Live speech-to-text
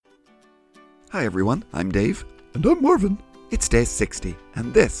Hi everyone, I'm Dave. And I'm Marvin. It's day 60,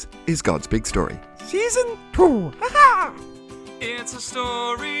 and this is God's Big Story. Season 2. Ha-ha! It's a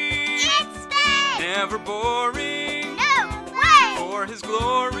story. It's big. Never boring. No way. For His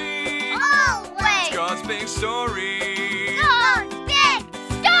glory. Always. It's God's big story. God's big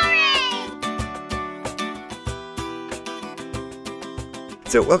story.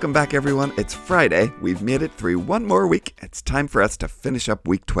 So welcome back everyone, it's Friday. We've made it through one more week. It's time for us to finish up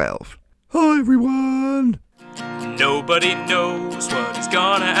week 12. Hi everyone. Nobody knows what he's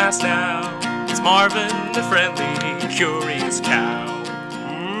gonna ask now. It's Marvin, the friendly, curious cow.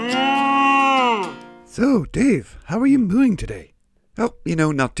 So, Dave, how are you mooing today? Oh,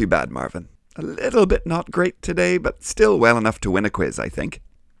 not too bad, Marvin. A little bit not great today, but still well enough to win a quiz, I think.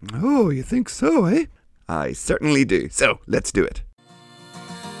 Oh, you think so, eh? I certainly do. So, let's do it.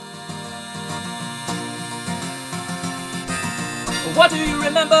 What do you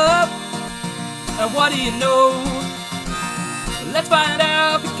remember? And what do you know? Let's find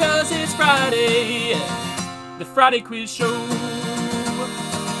out because it's Friday. The Friday Quiz Show.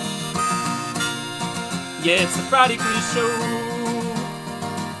 Yeah, it's the Friday Quiz Show.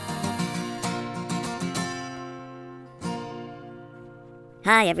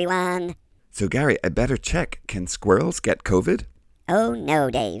 Hi, everyone. So, Gary, I better check. Can squirrels get COVID? Oh, no,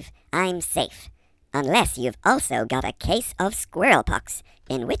 Dave. I'm safe. Unless you've also got a case of squirrel pox,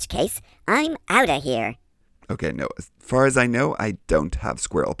 in which case I'm outta here. Okay, no, as far as I know, I don't have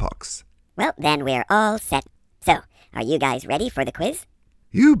squirrel pox. Well, then we're all set. So, are you guys ready for the quiz?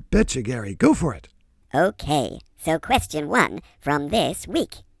 You betcha, Gary. Go for it. Okay, so question 1 from this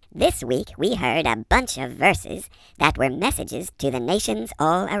week. This week we heard a bunch of verses that were messages to the nations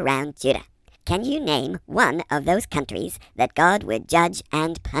all around Judah. Can you name one of those countries that God would judge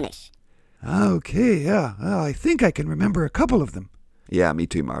and punish? Okay, yeah. I think I can remember a couple of them. Yeah, me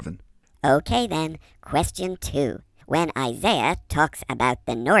too, Marvin. Okay then, question 2. When Isaiah talks about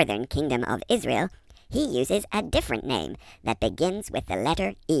the northern kingdom of Israel, he uses a different name that begins with the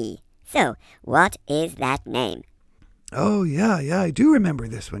letter E. So, what is that name? Oh, yeah, I do remember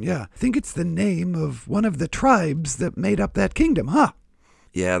this one, yeah. I think it's the name of one of the tribes that made up that kingdom, huh?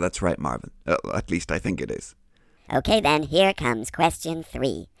 Yeah, that's right, Marvin. At least I think it is. Okay then, here comes question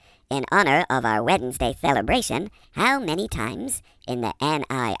 3. In honor of our Wednesday celebration, how many times in the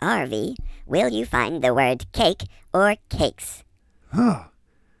NIRV will you find the word cake or cakes? Huh.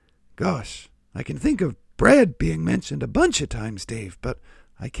 Gosh, I can think of bread being mentioned a bunch of times, Dave, but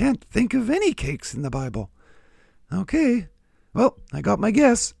I can't think of any cakes in the Bible. Okay, well, I got my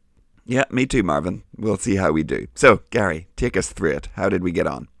guess. Yeah, me too, Marvin. We'll see how we do. So, Gary, take us through it. How did we get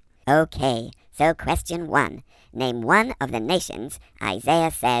on? Okay, so question 1. Name one of the nations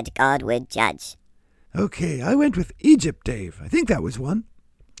Isaiah said God would judge. Okay, I went with Egypt, Dave. I think that was one.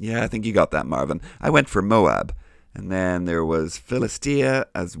 Yeah, I think you got that, Marvin. I went for Moab. And then there was Philistia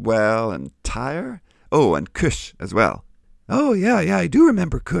as well, and Tyre. Oh, and Cush as well. Oh, yeah, I do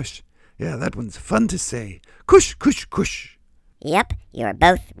remember Cush. Yeah, that one's fun to say. Cush, Cush, Cush. Yep, you're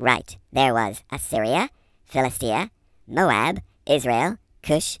both right. There was Assyria, Philistia, Moab, Israel,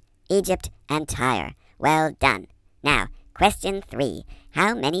 Cush, Egypt, and Tyre. Well done. Now, question 3.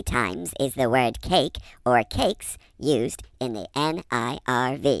 How many times is the word cake or cakes used in the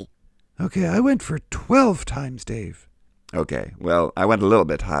NIRV? Okay, I went for 12 times, Dave. Okay, well, I went a little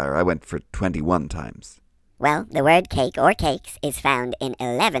bit higher. I went for 21 times. Well, the word cake or cakes is found in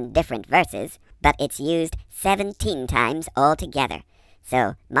 11 different verses, but it's used 17 times altogether.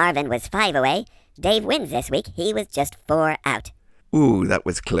 So Marvin was 5 away. Dave wins this week. He was just 4 out. Ooh, that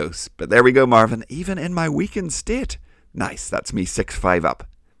was close. But there we go, Marvin. Even in my weakened state. Nice, that's me 6-5 up.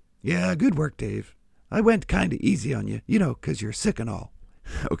 Yeah, good work, Dave. I went kind of easy on you, 'cause you're sick and all.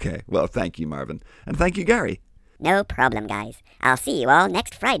 Okay, well, thank you, Marvin. And thank you, Gary. No problem, guys. I'll see you all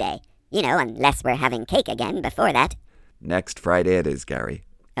next Friday. Unless we're having cake again before that. Next Friday it is, Gary.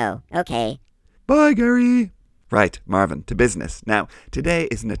 Oh, okay. Bye, Gary. Right, Marvin, to business. Now, today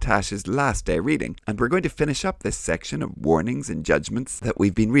is Natasha's last day reading, and we're going to finish up this section of warnings and judgments that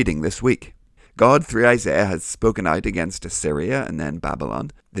we've been reading this week. God, through Isaiah, has spoken out against Assyria and then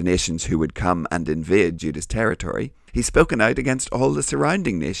Babylon, the nations who would come and invade Judah's territory. He's spoken out against all the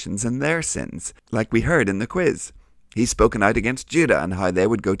surrounding nations and their sins, like we heard in the quiz. He's spoken out against Judah and how they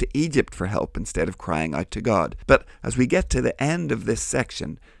would go to Egypt for help instead of crying out to God. But as we get to the end of this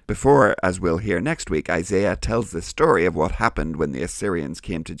section, before, as we'll hear next week, Isaiah tells the story of what happened when the Assyrians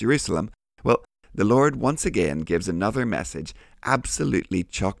came to Jerusalem, well, the Lord once again gives another message absolutely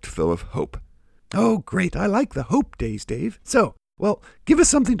chock full of hope. Oh, great. I like the hope days, Dave. So, well, give us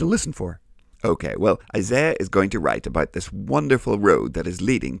something to listen for. Okay, well, Isaiah is going to write about this wonderful road that is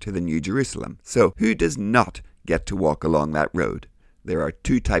leading to the New Jerusalem. So, who does not get to walk along that road? There are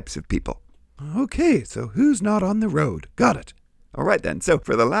 2 types of people. Okay, so who's not on the road? Got it. All right then, so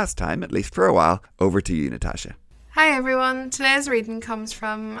for the last time, at least for a while, over to you, Natasha. Hi everyone, today's reading comes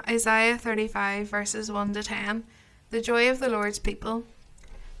from Isaiah 35 verses 1 to 10, the joy of the Lord's people.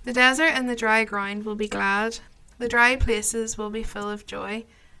 The desert and the dry ground will be glad, the dry places will be full of joy.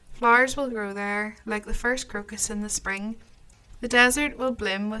 Flowers will grow there, like the first crocus in the spring. The desert will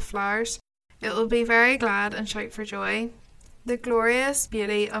bloom with flowers. It will be very glad and shout for joy. The glorious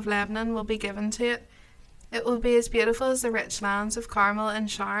beauty of Lebanon will be given to it. It will be as beautiful as the rich lands of Carmel and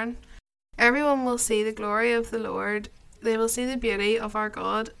Sharon. Everyone will see the glory of the Lord. They will see the beauty of our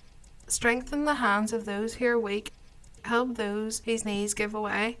God. Strengthen the hands of those who are weak. Help those whose knees give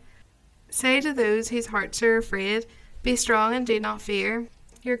away. Say to those whose hearts are afraid, be strong and do not fear.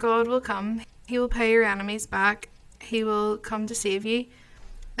 Your God will come. He will pay your enemies back. He will come to save you.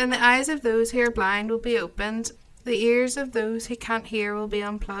 And the eyes of those who are blind will be opened. The ears of those who can't hear will be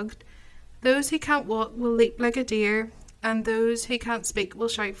unplugged. Those who can't walk will leap like a deer, and those who can't speak will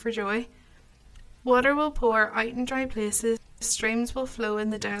shout for joy. Water will pour out in dry places. Streams will flow in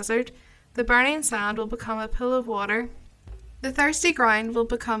the desert. The burning sand will become a pool of water. The thirsty ground will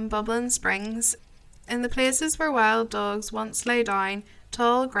become bubbling springs. In the places where wild dogs once lay down,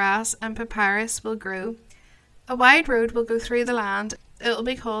 tall grass and papyrus will grow. A wide road will go through the land. It will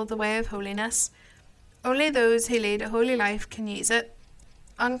be called the way of holiness. Only those who lead a holy life can use it.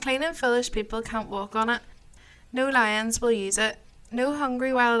 Unclean and foolish people can't walk on it. No lions will use it. No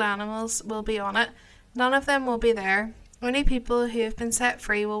hungry wild animals will be on it. None of them will be there. Only people who have been set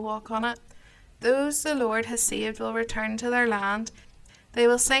free will walk on it. Those the Lord has saved will return to their land. They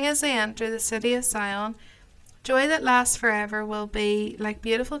will sing as they enter the city of Zion. Joy that lasts forever will be like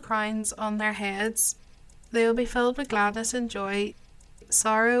beautiful crowns on their heads. They will be filled with gladness and joy.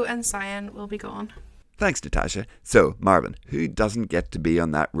 Sorrow and sighing will be gone. Thanks, Natasha. So, Marvin, who doesn't get to be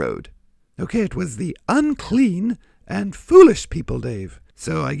on that road? Okay, it was the unclean and foolish people, Dave.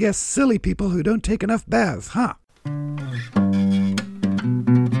 So I guess silly people who don't take enough baths, huh?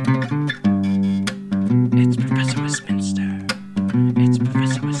 It's Professor Westminster. It's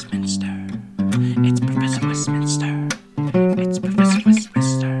Professor Westminster. It's Professor Westminster. It's Professor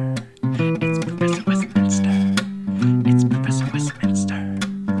Westminster. It's Professor Westminster. It's Professor Westminster.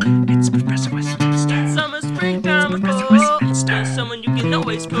 It's Professor Westminster. Summer, springtime, and fall. There's someone you can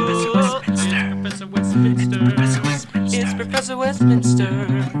always call. Professor Westminster. It's Professor Westminster.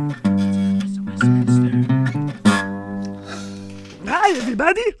 Hi,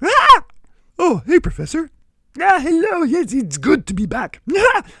 everybody. Ah! Oh, hey, Professor. Hello. Yes, it's good to be back.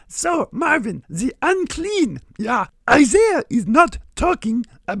 So, Marvin, the unclean. Yeah, Isaiah is not talking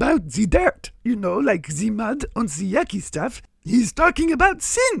about the dirt, like the mud and the yucky stuff. He's talking about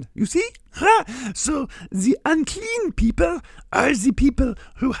sin, you see? So, the unclean people are the people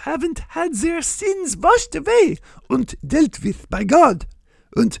who haven't had their sins washed away and dealt with by God.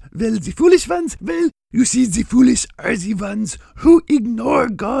 And, well, the foolish ones, you see, the foolish are the ones who ignore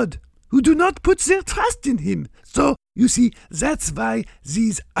God, who do not put their trust in Him. So, you see, that's why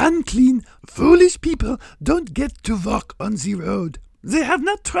these unclean, foolish people don't get to walk on the road. They have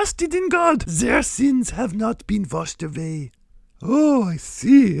not trusted in God. Their sins have not been washed away. Oh, I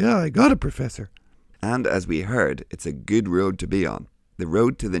see. Yeah, I got it, Professor. And as we heard, it's a good road to be on. The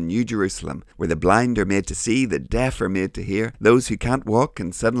road to the New Jerusalem, where the blind are made to see, the deaf are made to hear, those who can't walk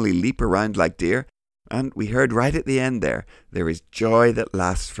can suddenly leap around like deer. And we heard right at the end there is joy that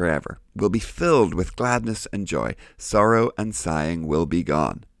lasts forever. We'll be filled with gladness and joy. Sorrow and sighing will be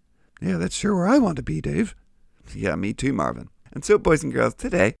gone. Yeah, that's sure where I want to be, Dave. Yeah, me too, Marvin. And so, boys and girls,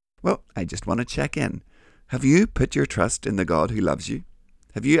 today, I just want to check in. Have you put your trust in the God who loves you?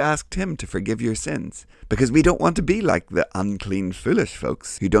 Have you asked Him to forgive your sins? Because we don't want to be like the unclean, foolish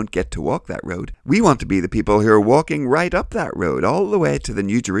folks who don't get to walk that road. We want to be the people who are walking right up that road, all the way to the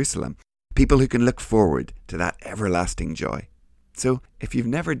New Jerusalem. People who can look forward to that everlasting joy. So, if you've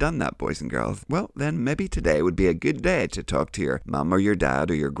never done that, boys and girls, then maybe today would be a good day to talk to your mum or your dad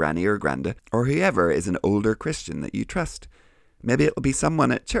or your granny or granda, or whoever is an older Christian that you trust. Maybe it'll be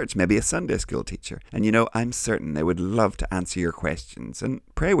someone at church, maybe a Sunday school teacher. And I'm certain they would love to answer your questions and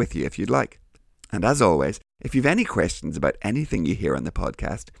pray with you if you'd like. And as always, if you've any questions about anything you hear on the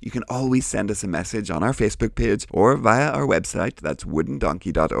podcast, you can always send us a message on our Facebook page or via our website, that's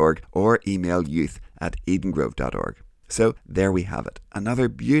woodendonkey.org, or email youth@edengrove.org. So there we have it, another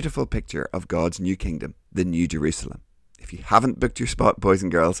beautiful picture of God's new kingdom, the New Jerusalem. If you haven't booked your spot, boys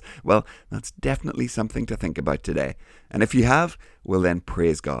and girls, that's definitely something to think about today. And if you have, then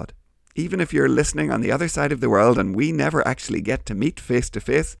praise God. Even if you're listening on the other side of the world and we never actually get to meet face to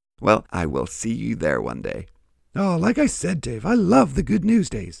face, well, I will see you there one day. Oh, like I said, Dave, I love the Good News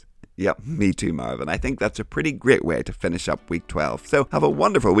Days. Yep, me too, Marvin. I think that's a pretty great way to finish up week 12. So have a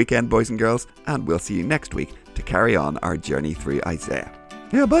wonderful weekend, boys and girls, and we'll see you next week to carry on our journey through Isaiah.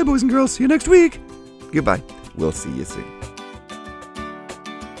 Yeah, bye, boys and girls. See you next week. Goodbye. We'll see you soon.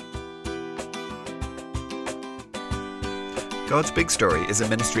 God's Big Story is a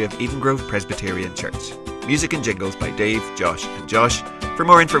ministry of Eden Grove Presbyterian Church. Music and jingles by Dave, Josh and Josh. For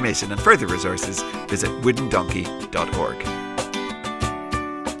more information and further resources, visit woodendonkey.org.